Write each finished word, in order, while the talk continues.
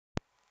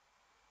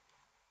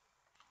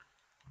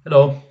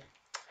Hello.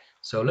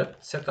 So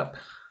let's set up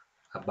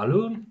a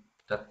balloon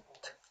that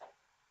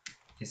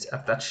is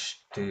attached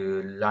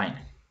to line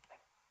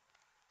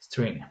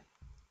string.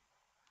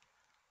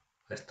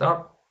 I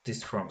start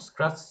this from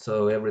scratch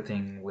so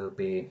everything will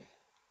be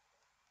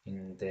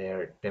in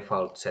their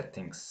default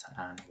settings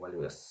and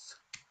values.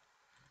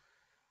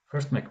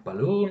 First make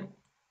balloon,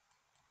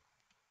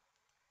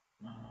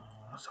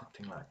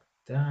 something like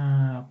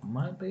that.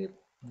 Maybe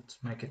let's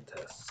make it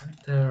a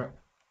center.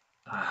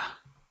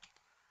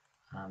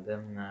 And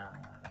then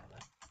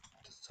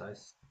the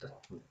size that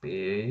would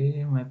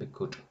be maybe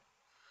good.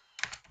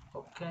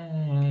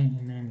 Okay,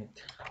 name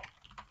it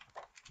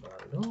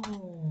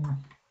balloon.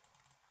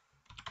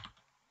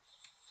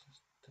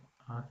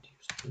 Add you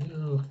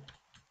still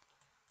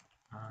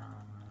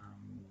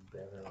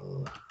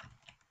bevel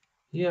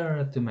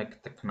here to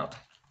make the knot.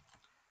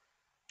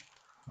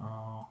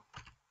 Uh,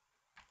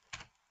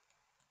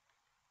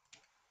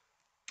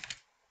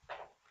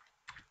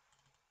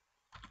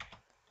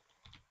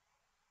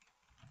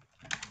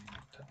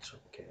 that's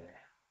okay.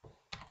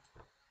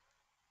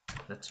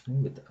 Let's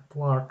move it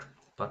apart,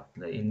 but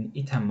in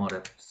item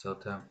mode, so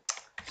the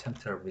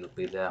center will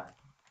be there.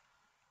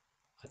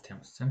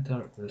 Item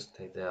center will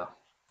stay there.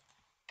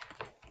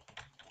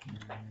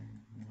 I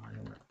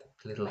make that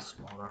a little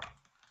smaller.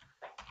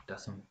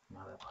 Doesn't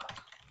matter.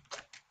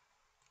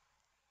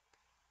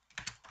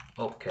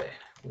 Okay,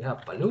 we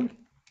have balloon.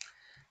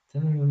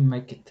 Then we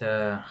make it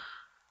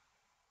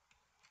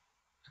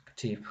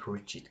active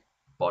rigid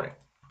body.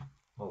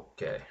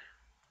 Okay,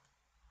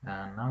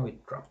 and now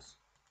it drops.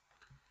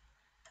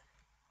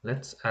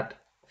 Let's add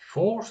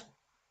force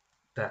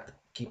that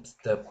keeps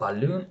the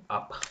balloon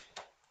up.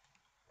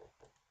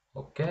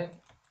 Okay,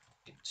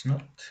 it's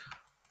not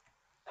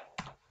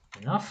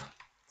enough,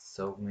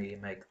 so we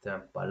make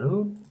the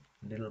balloon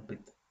a little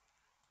bit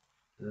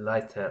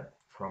lighter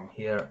from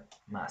here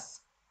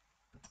mass.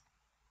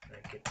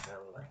 Make it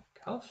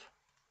like half.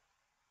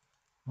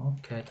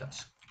 Okay,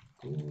 that's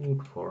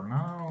good for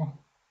now.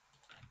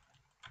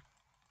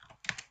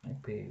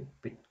 Maybe a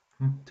bit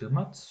too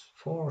much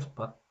force,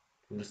 but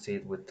we'll see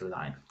it with the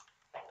line.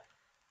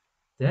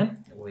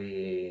 Then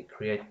we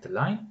create the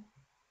line.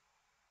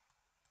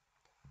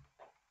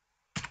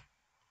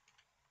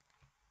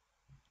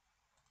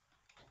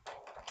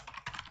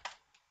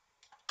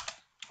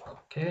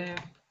 Okay,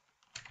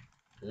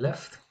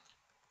 left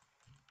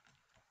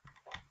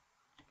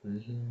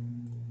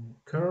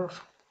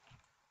curve.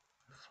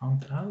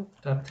 Found out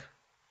that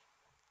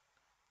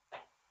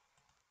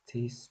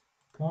these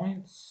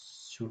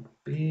points should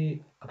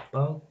be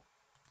about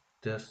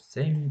the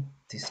same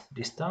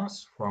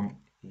distance from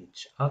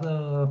each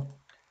other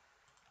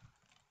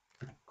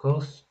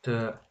because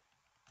the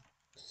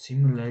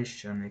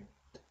simulation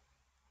it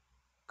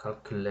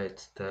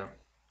calculates the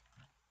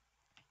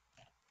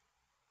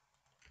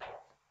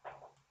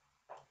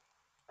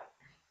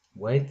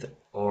weight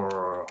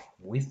or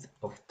width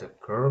of the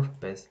curve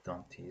based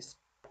on these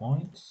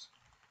points,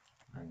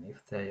 and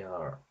if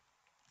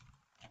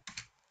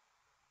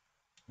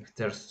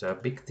there's a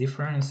big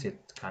difference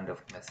it kind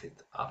of messes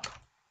it up.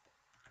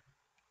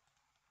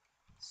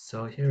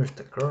 So here's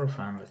the curve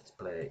and let's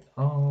play,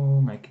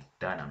 make it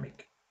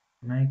dynamic,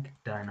 make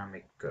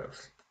dynamic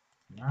curves.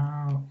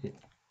 Now it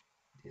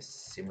is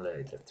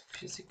simulated,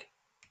 physics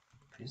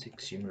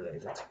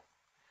simulated,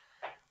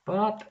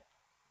 but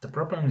the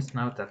problem is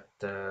now that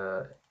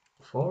the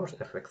force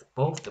affects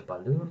both the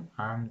balloon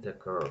and the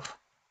curve.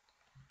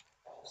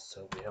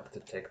 So we have to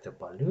take the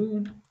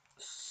balloon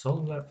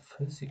solver,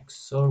 physics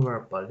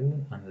solver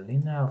balloon and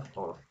linear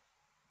force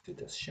to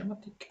the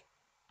schematic,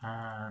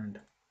 and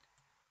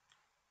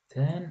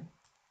then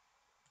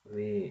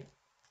we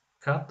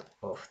cut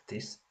off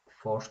this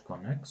force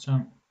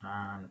connection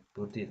and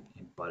put it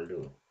in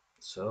balloon,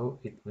 so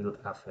it will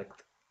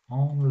affect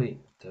only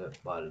the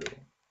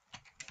balloon.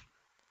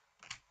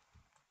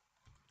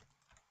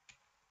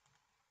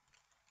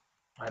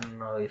 I don't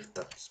know if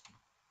that's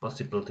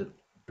possible to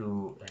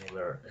do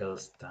anywhere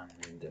else than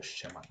in the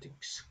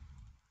schematics.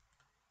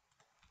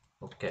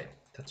 Okay,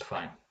 that's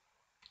fine.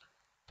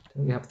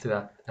 Then we have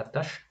to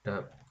attach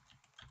the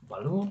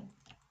balloon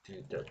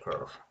to the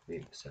curve.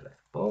 We select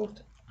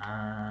both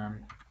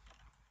and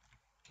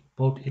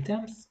both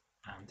items,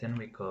 and then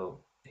we go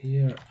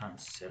here and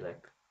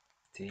select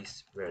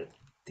this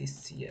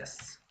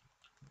vertices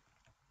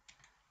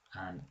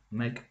and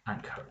make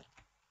anchor,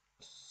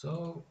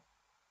 so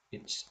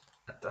it's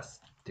attached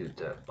to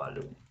the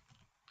balloon.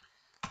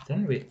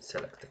 Then we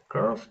select the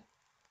curve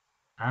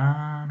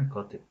and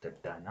go to the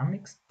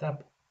dynamics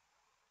tab,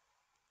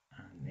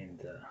 and in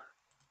the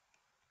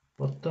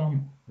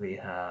bottom we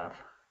have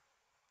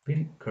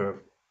pin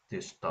curve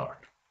to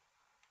start.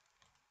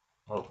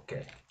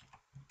 Okay,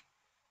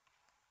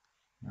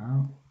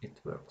 now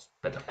it works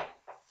better.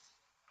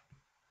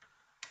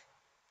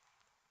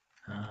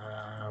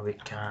 We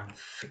can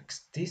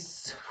fix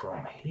this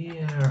from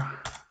here.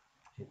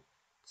 It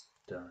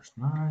turns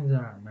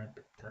neither,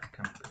 maybe that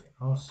can be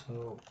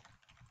also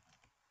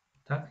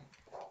that.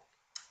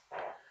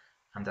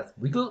 And that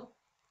wiggle,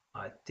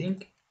 I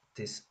think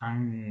this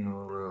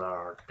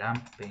angular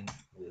damping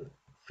will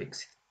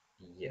fix it.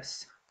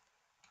 Yes.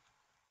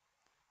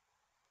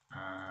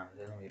 And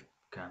then we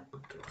can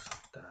put also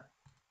that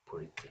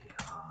pretty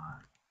high.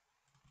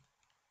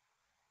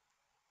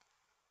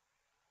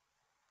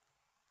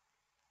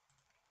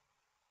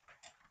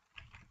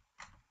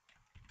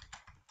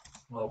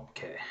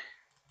 Okay.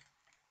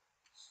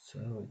 So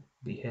it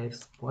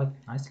behaves quite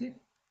nicely.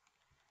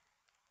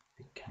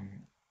 We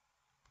can,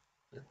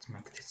 let's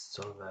make this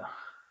solver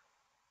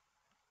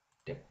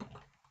depth.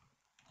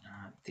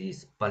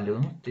 These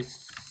balloons,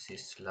 this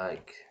is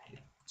like, it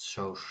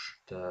shows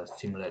the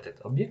simulated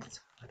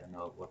objects. I don't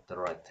know what the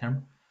right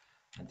term.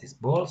 And this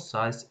ball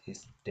size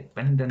is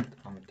dependent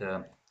on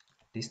the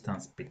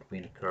distance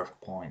between curve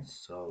points.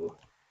 So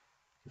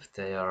if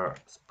they are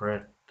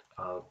spread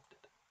out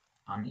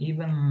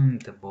uneven,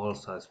 the ball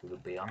size will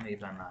be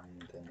uneven,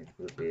 and then it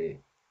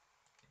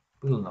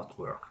will not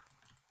work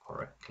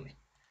correctly.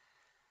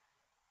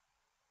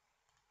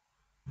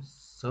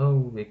 So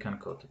we can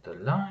go to the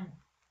line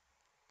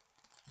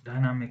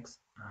dynamics,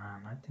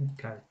 and I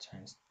think I'll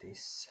change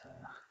this.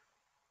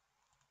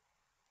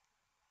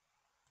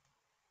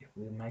 If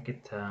we make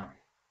it a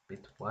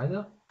bit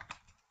wider,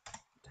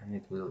 then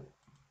it will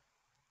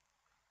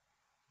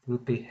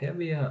be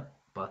heavier,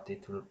 but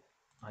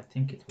I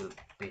think it will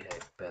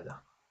behave better.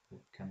 We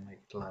can make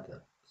it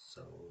lighter,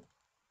 so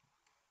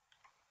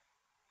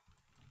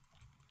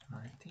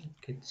I think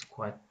it's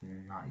quite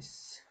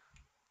nice.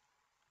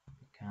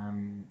 We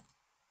can,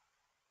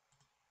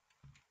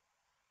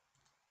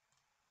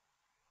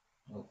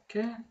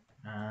 okay,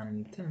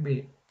 and then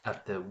we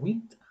add the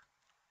wind.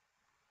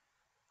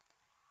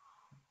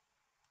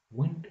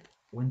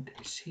 Wind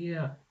is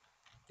here.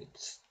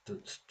 It's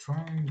too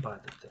strong by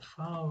the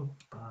default,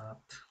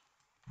 but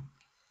I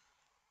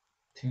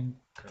think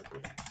I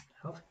put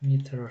half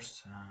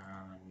meters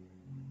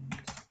and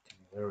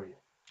something very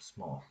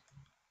small.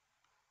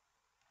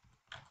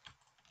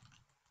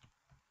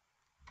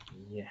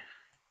 Yeah.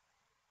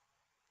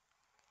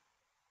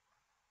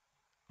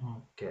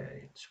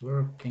 Okay, it's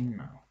working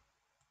now.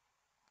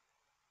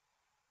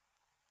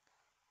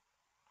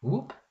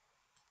 Whoop!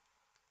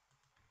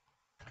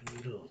 A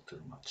little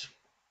too much.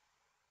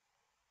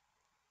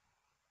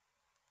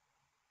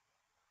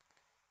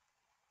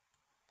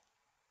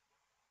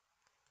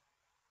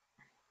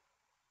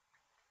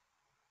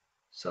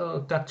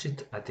 So that's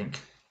it, I think.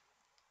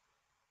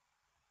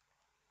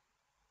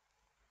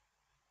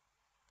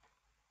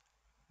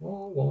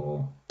 Whoa,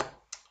 whoa.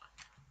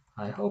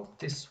 I hope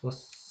this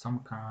was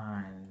some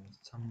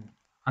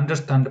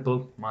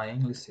understandable. My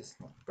English is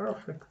not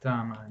perfect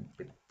and I'm a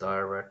bit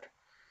tired.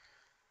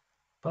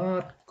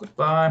 But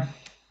goodbye.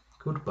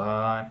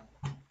 Goodbye.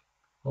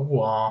 Au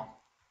revoir.